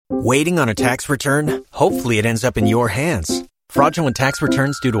Waiting on a tax return? Hopefully it ends up in your hands. Fraudulent tax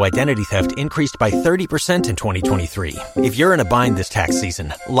returns due to identity theft increased by 30% in 2023. If you're in a bind this tax season,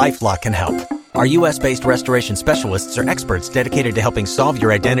 LifeLock can help. Our U.S.-based restoration specialists are experts dedicated to helping solve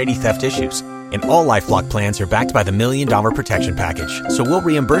your identity theft issues. And all LifeLock plans are backed by the $1 Million Protection Package. So we'll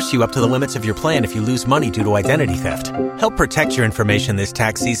reimburse you up to the limits of your plan if you lose money due to identity theft. Help protect your information this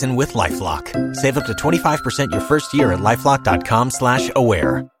tax season with LifeLock. Save up to 25% your first year at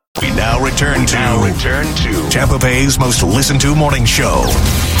LifeLock.com/aware. We now return to Tampa Bay's most listened to morning show,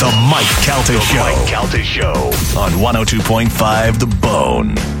 The Mike Calta Show. Mike Calta Show on 102.5 The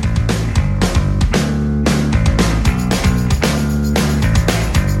Bone.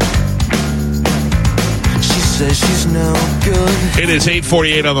 She's no good. It is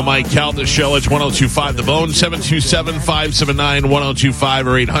 8:48 on the Mike Calta Show. It's 102.5 The Bone, 727-579-1025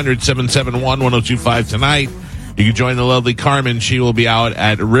 or 800-771-1025 tonight. You can join the lovely Carmen. She will be out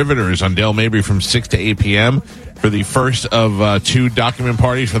at Riveters on Dale Mabry from 6 to 8 p.m. for the first of two document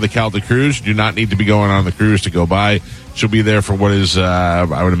parties for the Calta Cruise. You do not need to be going on the cruise to go by. She'll be there for what is,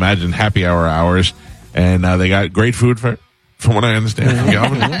 I would imagine, happy hour hours. And they got great food, from what I understand.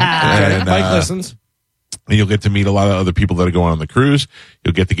 And, Mike listens. And you'll get to meet a lot of other people that are going on the cruise.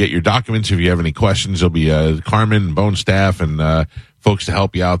 You'll get to get your documents. If you have any questions, there'll be Carmen, Bone staff, and folks to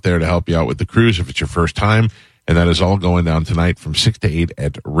help you out there to help you out with the cruise if it's your first time. And that is all going down tonight from 6 to 8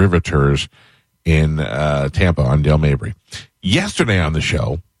 at Riveters in Tampa on Dale Mabry. Yesterday on the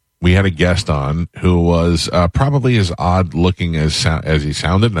show, we had a guest on who was probably as odd looking as he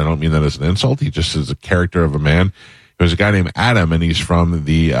sounded. And I don't mean that as an insult. He just is a character of a man. It was a guy named Adam, and he's from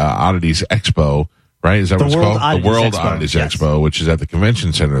the Oddities Expo. Right? Is that what it's called? The World Oddities Expo, which is at the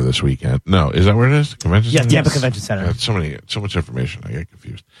Convention Center this weekend. No, is that where it is? The Convention Center? Yeah, Tampa Convention Center. So much information. I get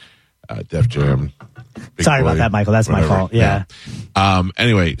confused. Def Jam. Sorry about that, Michael. That's my fault. Yeah.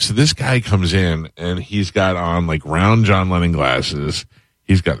 Anyway, so this guy comes in, and he's got on like round John Lennon glasses.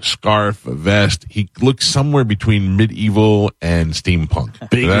 He's got a scarf, a vest. He looks somewhere between medieval and steampunk.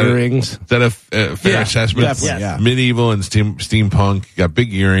 Big earrings. Is that a fair assessment? Definitely, yeah. Medieval and steampunk. Got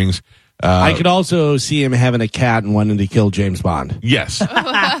big earrings. I could also see him having a cat and wanting to kill James Bond. Yes.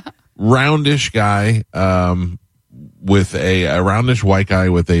 Roundish guy, with a roundish white guy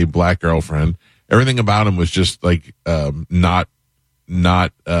with a black girlfriend. Everything about him was just like, not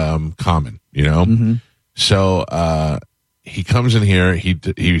common, you know? Mm-hmm. So, he comes in here.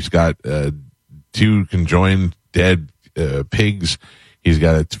 He's got, two conjoined dead, pigs. He's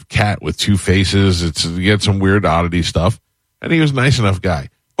got a cat with two faces. He had some weird oddity stuff, and he was a nice enough guy.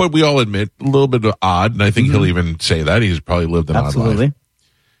 But we all admit a little bit odd, and I think he'll even say that. He's probably lived an odd life.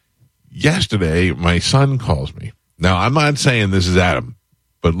 Yesterday, my son calls me. Now, I'm not saying this is Adam,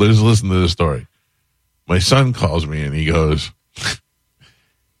 but let's listen to the story. My son calls me, and he goes,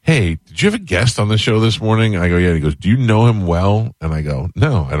 hey, did you have a guest on the show this morning? And I go, yeah. And he goes, do you know him well? And I go,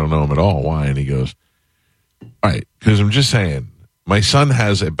 no, I don't know him at all. Why? And he goes, all right, because I'm just saying, my son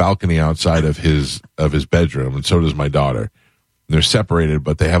has a balcony outside of his bedroom, and so does my daughter. They're separated,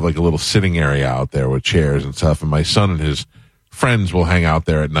 but they have like a little sitting area out there with chairs and stuff. And my son and his friends will hang out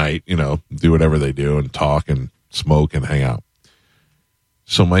there at night, you know, do whatever they do and talk and smoke and hang out.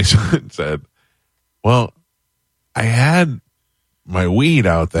 So my son said, well, I had my weed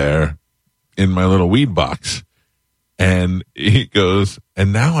out there in my little weed box. And he goes,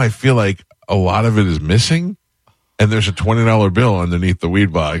 and now I feel like a lot of it is missing. And there's a $20 bill underneath the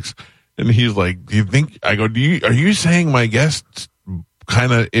weed box. And he's like, do you think, I go, are you saying my guest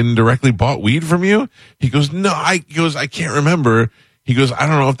kind of indirectly bought weed from you? He goes, no, I can't remember. He goes, I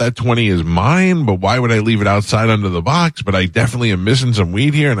don't know if that 20 is mine, but why would I leave it outside under the box? But I definitely am missing some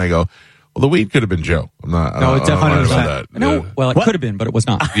weed here. And I go, well, the weed could have been Joe. I'm not, no, it's definitely about that. No, well, it could have been, but it was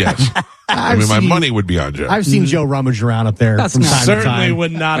not. Yes. I mean, my money would be on Joe. I've seen Joe rummage around up there from time to time. Certainly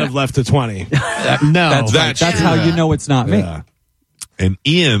would not have left a 20. No. That's how you know it's not me. Yeah. And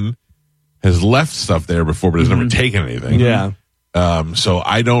Ian has left stuff there before, but has never taken anything. Yeah. So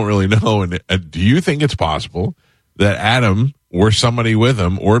I don't really know. And do you think it's possible that Adam or somebody with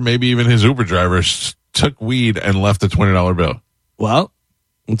him, or maybe even his Uber driver, took weed and left a $20 bill? Well,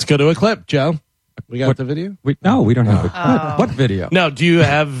 let's go to a clip, Joe. We got the video? No, we don't have it. What video? No, do you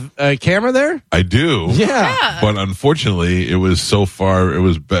have a camera there? I do. Yeah. But unfortunately, it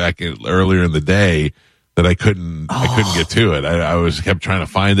was back earlier in the day that I couldn't get to it. I kept trying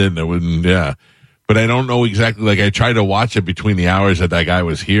to find it, and it wouldn't, yeah. But I don't know exactly, like I tried to watch it between the hours that guy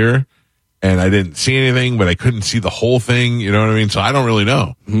was here, and I didn't see anything, but I couldn't see the whole thing, you know what I mean? So I don't really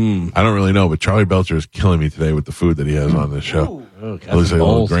know. I don't really know, but Charlie Belcher is killing me today with the food that he has on this show. It looks like a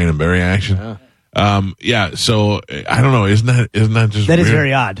little grain and berry action. Yeah. So I don't know. Isn't that just that weird? is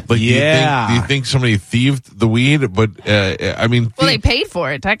very odd? Like, Yeah. do you think somebody thieved the weed? But I mean, Well, they paid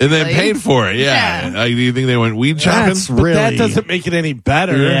for it technically. and they paid for it. Yeah. Yeah. Like, do you think they went weed shopping? That's But really that doesn't make it any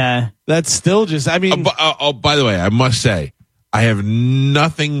better. Yeah. That's still just, I mean, By the way, I must say, I have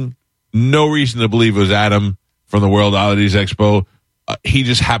no reason to believe it was Adam from the World Oddities Expo. He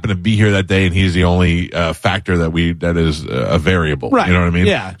just happened to be here that day, and he's the only factor that is a variable. Right. You know what I mean?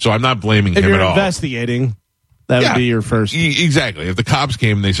 Yeah. So I'm not blaming if him you're at all. investigating, that would be your first. Exactly. If the cops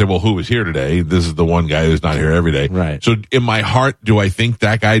came and they said, well, who was here today? This is the one guy who's not here every day. Right. So in my heart, do I think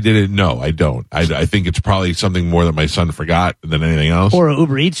that guy did it? No, I don't. I think it's probably something more that my son forgot than anything else. Or an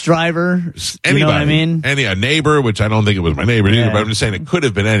Uber Eats driver. Anybody. You know what I mean? A neighbor, which I don't think it was my neighbor either, but I'm just saying it could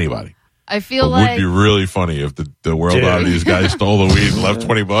have been anybody. I feel It like would be really funny if the World Oddities guy stole the weed and left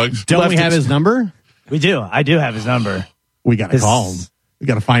 $20. Don't Left we have his- his number? We do. I do have his number. We got to call him. We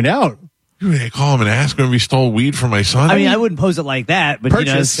got to find out. You ain't call him and ask him if he stole weed from my son. I mean, I wouldn't pose it like that, but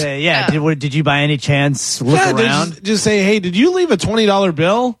Purchase. say, did you by any chance look around? Just say, hey, did you leave a $20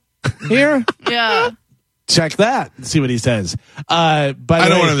 bill here? yeah. Check that and see what he says. I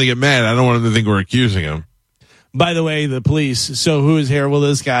don't want him to get mad. I don't want him to think we're accusing him. By the way, the police. So who is here? Well,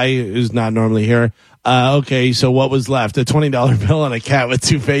 this guy is not normally here. Okay, so what was left? A $20 bill and a cat with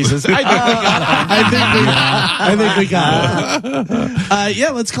two faces. I think we got it. Yeah,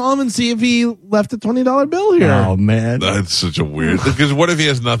 let's call him and see if he left a $20 bill here. Oh, man. That's such a weird. Because what if he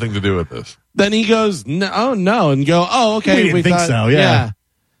has nothing to do with this? Then he goes, no, and go, oh, okay. We didn't think thought, so, yeah.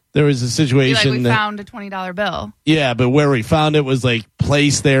 There was a Be situation. like, we found a $20 bill. Yeah, but where we found it was like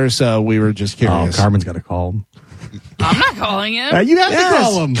placed there, so we were just Oh, curious. Carmen's got to call him. I'm not calling him. You have Yes, to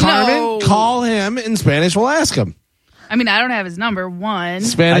call him. Carmen, No. call him in Spanish. We'll ask him. I mean, I don't have his number. One.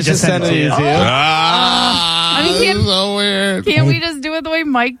 Spanish I just sent it to you. is I mean, That's so weird. Can't we just do it the way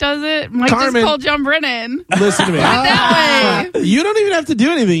Mike does it? Mike Carmen. just called John Brennan. Listen to me. That way. You don't even have to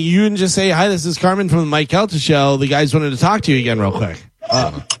do anything. You can just say, hi, this is Carmen from the Mike Calta Show. The guys wanted to talk to you again real quick.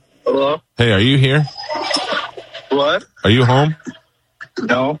 Hello? Hey, are you here? What? Are you home?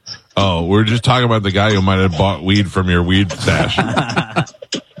 No. Oh, we're just talking about the guy who might have bought weed from your weed stash.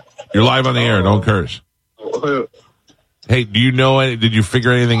 You're live on the air. Don't curse. Who? Hey, do you know? Did you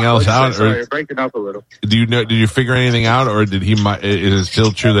figure anything else out? Sorry, Or you're breaking up a little. do you know? Did you figure anything out, or did he? Is it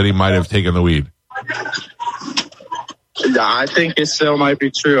still true that he might have taken the weed? Yeah, I think it still might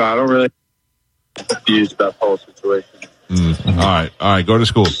be true. I don't really confused about the whole situation. All right. Go to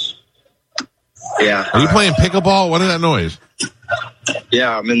school. Yeah. Are you playing pickleball? What is that noise?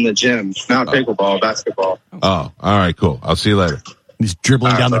 Yeah, I'm in the gym. Not pickleball, basketball. Oh, all right, cool. I'll see you later. He's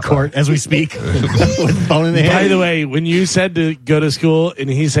dribbling down the court as we speak with the phone in the By hand. the way, when you said to go to school and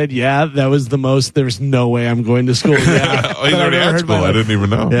he said, yeah, that was the most, there's no way I'm going to school. Yeah. Oh, he's already at school. I didn't even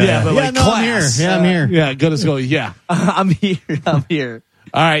know. Yeah, but like no, class. I'm here. Yeah, go to school. Yeah. I'm here.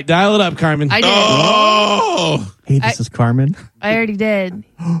 All right, dial it up, Carmen. I did. Oh, Hey, this is Carmen. I already did.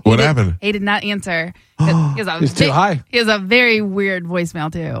 what happened? He did not answer. He has He's too high. He has a very weird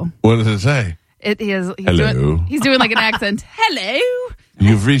voicemail too. What does it say? He's Hello. He's doing like an accent. Hello.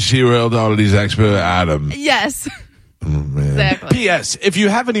 You've reached the World Oddities Expo, Adam. Yes. Oh, man. Exactly. P.S. If you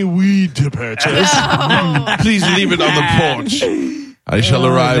have any weed to purchase, Please leave it on the porch. I shall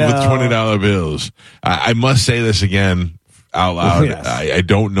arrive with $20 bills. I must say this again out loud. Yes. I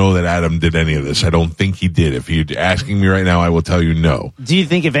don't know that Adam did any of this. I don't think he did. If you're asking me right now, I will tell you no. Do you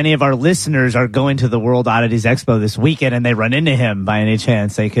think if any of our listeners are going to the World Oddities Expo this weekend and they run into him by any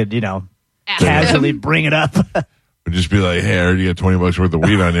chance, they could, Ask casually him. bring it up? Would just be like, hey, I already got $20 worth of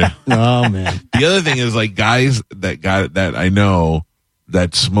weed on you. Oh, man. The other thing is like guys that I know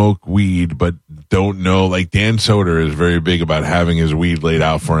that smoke weed but don't know, like Dan Soder is very big about having his weed laid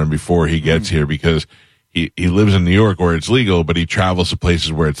out for him before he gets here because he lives in New York where it's legal, but he travels to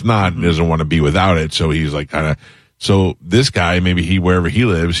places where it's not and doesn't want to be without it. So he's like so this guy, maybe wherever he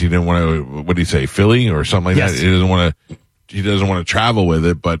lives, he didn't want to, what did he say, Philly or something like Yes. that? He doesn't want to travel with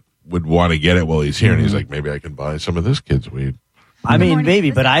it, but would want to get it while he's here. And he's like, maybe I can buy some of this kid's weed. I mean, morning.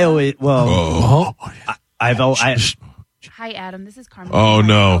 maybe, but I always, Hi, Adam. This is Carmen. Oh, from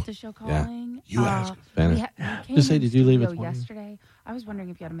the no. Calta Show calling. You ask Spanish. Just say, did you leave it yesterday? I was wondering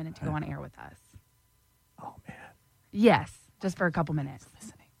if you had a minute to go on air with us. Oh man. Yes, just for a couple minutes.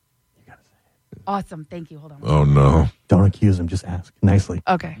 Listening. You gotta say it. Awesome. Thank you. Hold on. Oh, no. Don't accuse him. Just ask nicely.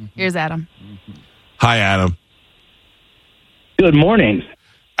 Okay. Here's Adam. Hi, Adam. Good morning.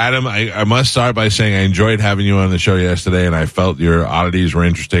 Adam, I must start by saying I enjoyed having you on the show yesterday, and I felt your oddities were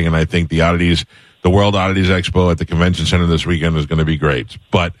interesting, and I think the World Oddities Expo at the Convention Center this weekend is going to be great.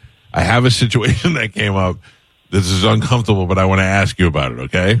 But I have a situation that came up. This is uncomfortable, but I want to ask you about it,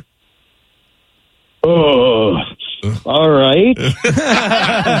 okay? Oh, all right.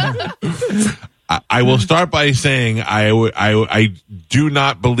 I will start by saying I do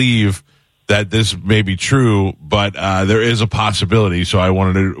not believe that this may be true, but there is a possibility. So I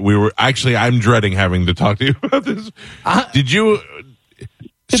wanted to. I'm dreading having to talk to you about this. Did you?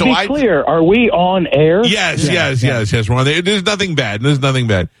 To be clear, are we on air? Yes. We're on there. There's nothing bad.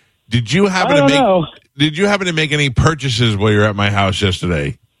 Did you happen to make? Know. Did you happen to make any purchases while you were at my house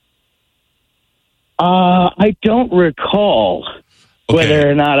yesterday? I don't recall whether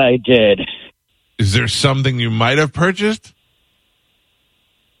or not I did. Is there something you might have purchased?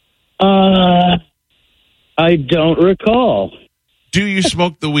 I don't recall. Do you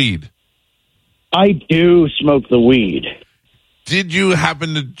smoke the weed? I do smoke the weed. Did you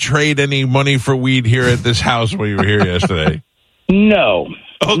happen to trade any money for weed here at this house while you were here yesterday? No.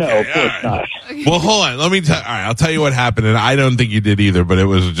 Okay, no, of course not. Well, hold on. Let me tell. All right, I'll tell you what happened, and I don't think you did either, but it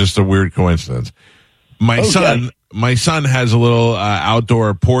was just a weird coincidence. My son has a little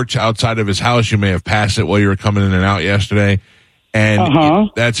outdoor porch outside of his house. You may have passed it while you were coming in and out yesterday, and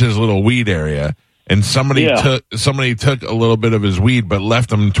that's his little weed area. And somebody took a little bit of his weed, but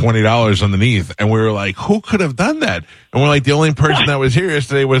left him $20 underneath. And we were like, who could have done that? And we're like, the only person that was here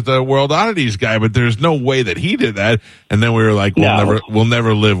yesterday was the World Oddities guy, but there's no way that he did that. And then we were like, we'll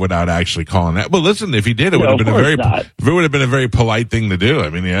never live without actually calling that. But listen, if he did, it would have been a very polite thing to do. I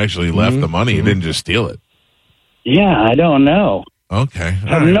mean, he actually left the money. He didn't just steal it. Yeah, I don't know. Okay.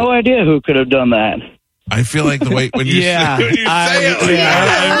 I have no idea who could have done that. I feel like the way when you say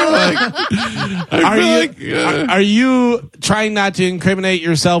it, are you trying not to incriminate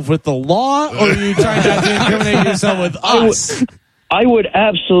yourself with the law, or are you trying not to incriminate yourself with us? I would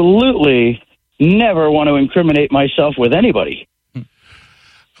absolutely never want to incriminate myself with anybody. I'm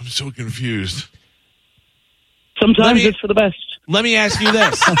so confused. Sometimes it's for the best. Let me ask you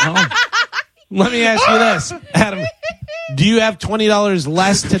this. Adam. Do you have $20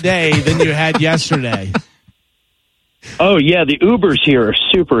 less today than you had yesterday? Oh, yeah. The Ubers here are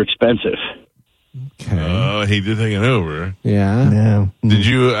super expensive. Okay. Oh, he did take an Uber. Yeah. Did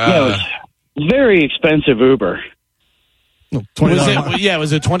you? Yeah, it was very expensive Uber. $20.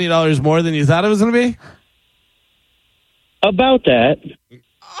 Was it $20 more than you thought it was going to be? About that.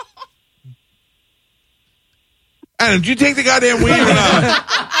 Adam, did you take the goddamn weed or not?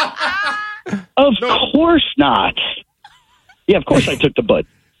 Of course not. Yeah, of course I took the bud.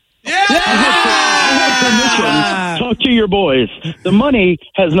 Yeah! I had permission. Talk to your boys. The money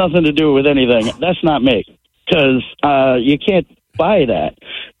has nothing to do with anything. That's not me. Because you can't buy that.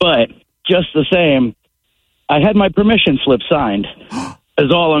 But just the same, I had my permission slip signed,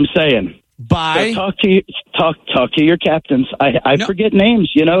 is all I'm saying. By? So talk to your captains. I forget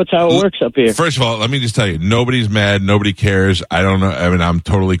names. You know, it's how it works up here. First of all, let me just tell you, nobody's mad. Nobody cares. I don't know. I mean, I'm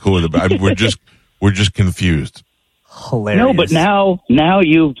totally cool with it. But we're just confused. Hilarious. No, but now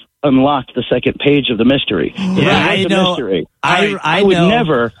you've unlocked the second page of the mystery. Yeah, I know. Mystery. I would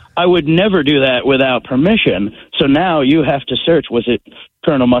know. I would never do that without permission. So now you have to search. Was it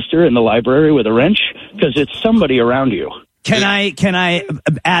Colonel Muster in the library with a wrench? Because it's somebody around you. Can I,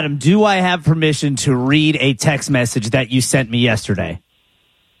 Adam, do I have permission to read a text message that you sent me yesterday?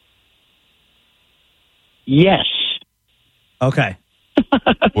 Yes. Okay.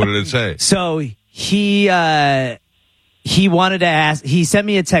 What did it say? So he wanted to ask, he sent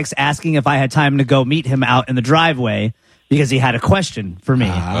me a text asking if I had time to go meet him out in the driveway because he had a question for me.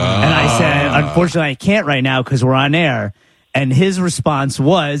 And I said, unfortunately, I can't right now because we're on air. And his response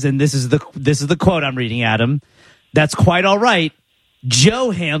was, and this is the quote I'm reading, Adam, "That's quite all right.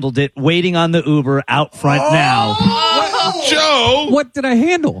 Joe handled it waiting on the Uber out front now." Joe? What did I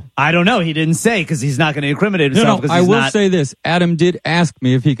handle? I don't know. He didn't say because he's not going to incriminate himself. No, I will say this. Adam did ask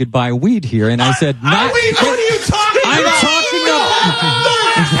me if he could buy weed here, and I said, not. What are you talking I'm about? talking about. The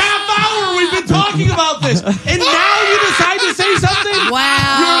last half hour we've been talking about this, and now you decide to say something?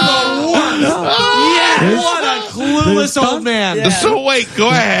 Wow. You're the worst. Yeah, what a clueless old man. Yeah. So wait, go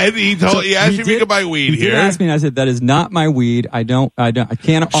ahead. He asked you if he could buy weed He here. did ask me, and I said, that is not my weed. I can't.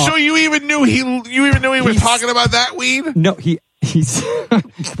 So you even knew he was talking about that weed? No, he's.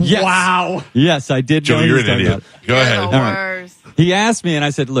 Yes. Wow. Yes, I did. Joe, know you're he was an talking idiot. about. Go ahead. The All right. worst. He asked me, and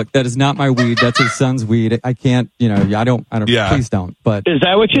I said, "Look, that is not my weed. That's his son's weed. I can't. I don't. Yeah. Please don't." But Is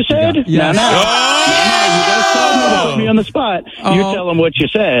that what you said? Yeah. You put me on the spot. You tell him what you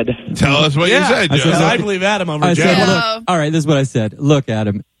said. Tell us what you said, Joe. I believe Adam over I Joe. said, Yeah. "Look, all right. This is what I said. Look,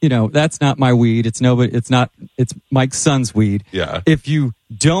 Adam. That's not my weed. It's Mike's son's weed. Yeah. If you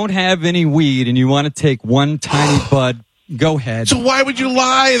don't have any weed and you want to take one tiny bud, Go ahead. So why would you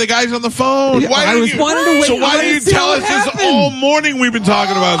lie? The guy's on the phone. Why I was wanted to wait. So why did you tell us this all morning? We've been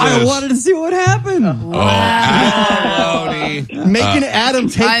talking about this. I wanted to see what happened. Making Adam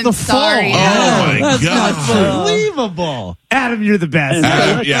take the sorry, fall. Adam. Oh my That's God. not believable. Adam, you're the best.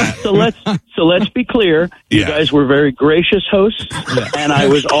 So let's be clear. You guys were very gracious hosts, and I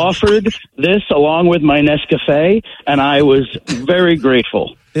was offered this along with my Nescafe, and I was very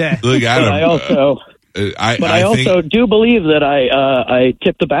grateful. Yeah. Look, Adam. But I also, I also do believe that I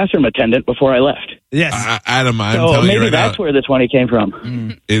tipped the bathroom attendant before I left. Yes. Adam, I'm So telling you maybe right that's now. where the 20 came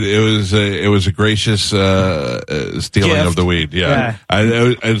from. It was a gracious stealing Gift. of the weed. Yeah,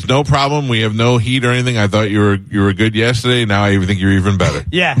 it's no problem. We have no heat or anything. I thought you were good yesterday. Now I even think you're even better.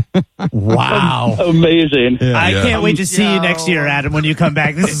 Yeah. Wow. Amazing. I can't wait to see you next year, Adam, when you come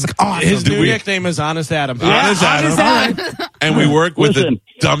back. This is awesome. His new nickname is Honest Adam. Honest Adam. And we work with the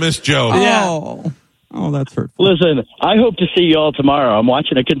dumbest Joe. Oh, that's hurtful. Listen, I hope to see you all tomorrow. I'm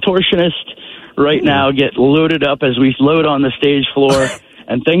watching a contortionist right now get loaded up as we load on the stage floor,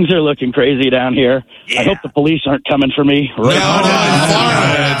 and things are looking crazy down here. I hope the police aren't coming for me. No,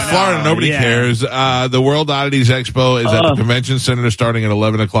 it's Florida. Nobody cares. The World Oddities Expo is at the Convention Center starting at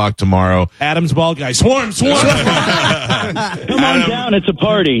 11 o'clock tomorrow. Adam's bald guy. Swarm. Come on down. It's a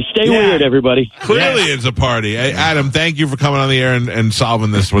party. Stay weird, everybody. Clearly it's a party. Hey, Adam, thank you for coming on the air and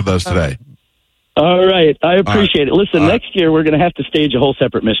solving this with us today. All right. I appreciate it. Listen, next year we're going to have to stage a whole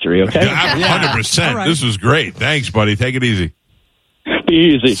separate mystery, okay? 100%. Right. This was great. Thanks, buddy. Take it easy. Be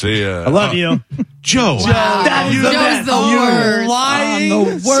easy. See ya. I love you. Joe. Joe's the worst.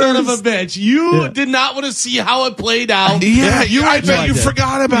 Lying son of a bitch. You did not want to see how it played out. Yeah, I bet you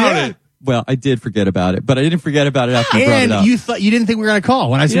forgot about it. Well, I did forget about it, but I didn't forget about it after you brought it up. And you didn't think we were going to call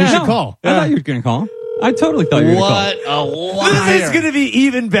when I said we should call. I thought you were going to call. I totally thought you were going to call. What a liar. This is going to be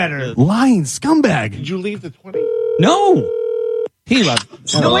even better. Lying scumbag. Did you leave the 20? No. He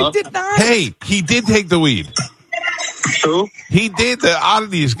left. No, I did not. Hey, he did take the weed. Who? He did, the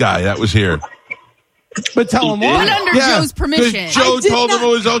oddities guy that was here. But tell him But why. under Joe's permission. Joe told him it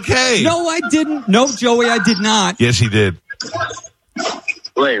was okay. No, I didn't. No, Joey, I did not. Yes, he did.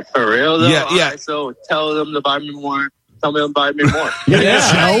 Wait, for real though? Yeah. All right, so tell them to buy me more. Tell me to buy me more. All right,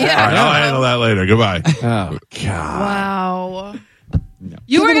 I'll handle that later. Goodbye. Oh, God. Wow.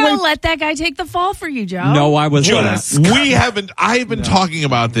 You were going to let that guy take the fall for you, Joe? No, I was Joe, not. I have been talking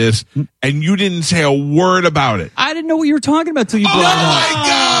about this, and you didn't say a word about it. I didn't know what you were talking about till you brought Oh, it up. my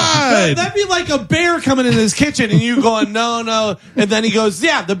God. That'd be like a bear coming in his kitchen and you going, no. And then he goes,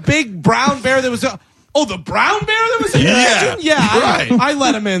 yeah, the big brown bear that was... Oh, the brown bear that was in the kitchen? Yeah, right. I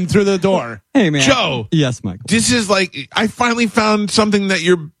let him in through the door. Hey, man. Joe. Yes, Michael. This is like, I finally found something that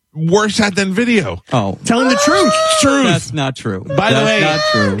you're worse at than video. Oh. Telling the truth. That's not true. By the way, not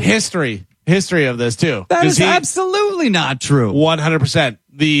true. history of this too. That is absolutely not true. 100%.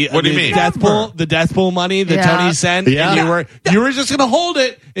 What do you mean? The death pool money that Tony sent. Yeah. And you were just going to hold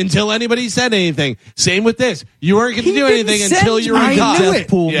it until anybody said anything. Same with this. You weren't going to do anything until you were caught. Death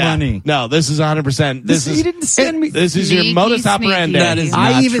pool money. No, this is 100%. He didn't send me. This is your modus operandi. That is not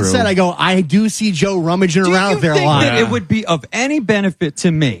I even true. said, I do see Joe rummaging Do around you with their think line. that it would be of any benefit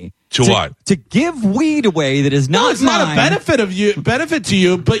to me To what? To give weed away that is not No, it's mine. not a benefit to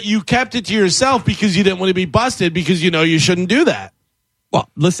you, but you kept it to yourself because you didn't want to be busted because you know you shouldn't do that. Well,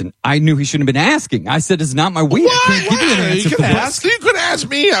 listen, I knew he shouldn't have been asking. I said it's not my weed. I can't give you an answer You for could that. ask. You could ask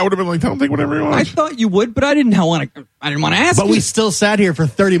me. I would have been like, "Don't take whatever you I want." thought you would, but I didn't want to ask But you. we still sat here for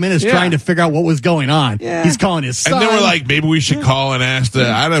 30 minutes trying to figure out what was going on. Yeah. He's calling his son. And then we're like, maybe we should call and ask the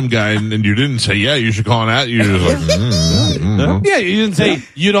Adam guy, and you didn't say, yeah, you should call and ask. You just like, Yeah, you didn't say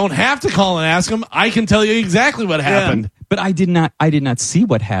you don't have to call and ask him. I can tell you exactly what happened. But I did not see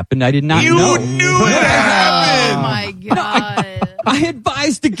what happened. I did not You know. knew it happened. Oh, my God. I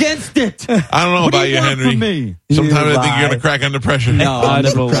advised against it. I don't know What do about you, want Henry. from me? Sometimes I think you're going to crack under pressure. No, I'll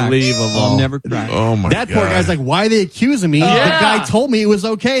never crack. Unbelievable. I'll never crack. Oh my that God. poor guy's like, why are they accusing me? The guy told me it was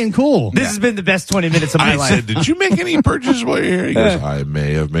okay and cool. This has been the best 20 minutes of my I life. said, did you make any purchases while you're here? He goes, I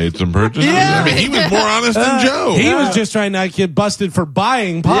may have made some purchases. Yeah. I mean, he was more honest than Joe. He was just trying not to get busted for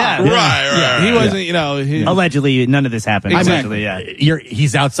buying pot. Yeah. Right. He wasn't, you know. Allegedly, none of this happened. Exactly. Allegedly,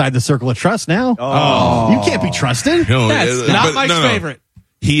 He's outside the circle of trust now. Oh. You can't be trusted. No, Not but Mike's favorite.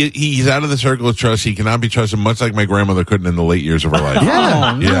 He's out of the circle of trust. He cannot be trusted, much like my grandmother couldn't in the late years of her life.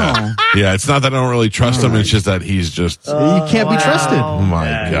 Yeah. Yeah. It's not that I don't really trust him. It's just that he's just. You can't be trusted. Oh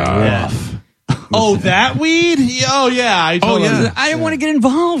my God. Oh, that weed? Oh, yeah. I told him. I didn't want to get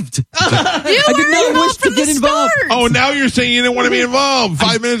involved. You I did were not involved wish to from get the involved. start. Oh, now you're saying you didn't want to be involved.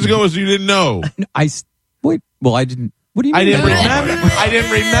 5 minutes ago was you didn't know. Wait. Well, I didn't. What do you mean? I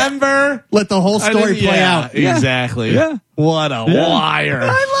didn't remember. Let the whole story play out. Exactly. Yeah. What a liar. I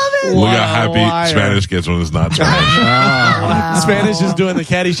love it. Look how happy Spanish gets when it's not Spanish. Spanish is doing the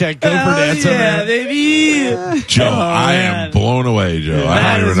Caddyshack gopher dance over there. baby. Joe, I am blown away, Joe. I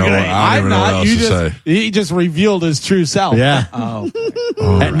That don't even is know, great. I don't even know what else to say. He just revealed his true self. Yeah. Oh.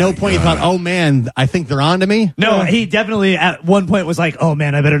 At no point he thought, oh man, I think they're on to me. No, he definitely at one point was like, "Oh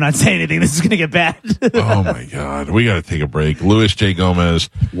man, I better not say anything. This is gonna get bad." Oh my God, we got to take a break. Louis J. Gomez,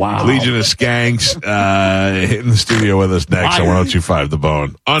 Wow. Legion of Skanks, hitting the studio with us next on 102.5 The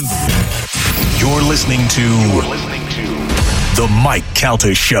Bone. You're listening to The Mike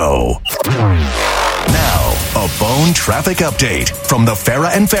Calta Show. Now, a Bone traffic update from the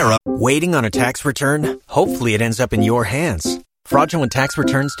Farrah and Farrah. Waiting on a tax return? Hopefully it ends up in your hands. Fraudulent tax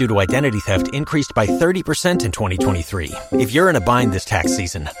returns due to identity theft increased by 30% in 2023. If you're in a bind this tax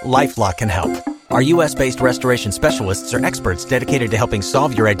season, LifeLock can help. Our U.S.-based restoration specialists are experts dedicated to helping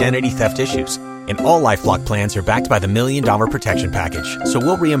solve your identity theft issues. And all LifeLock plans are backed by the $1 Million Protection Package. So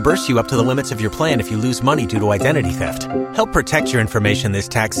we'll reimburse you up to the limits of your plan if you lose money due to identity theft. Help protect your information this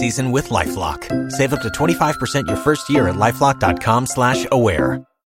tax season with LifeLock. Save up to 25% your first year at LifeLock.com/aware.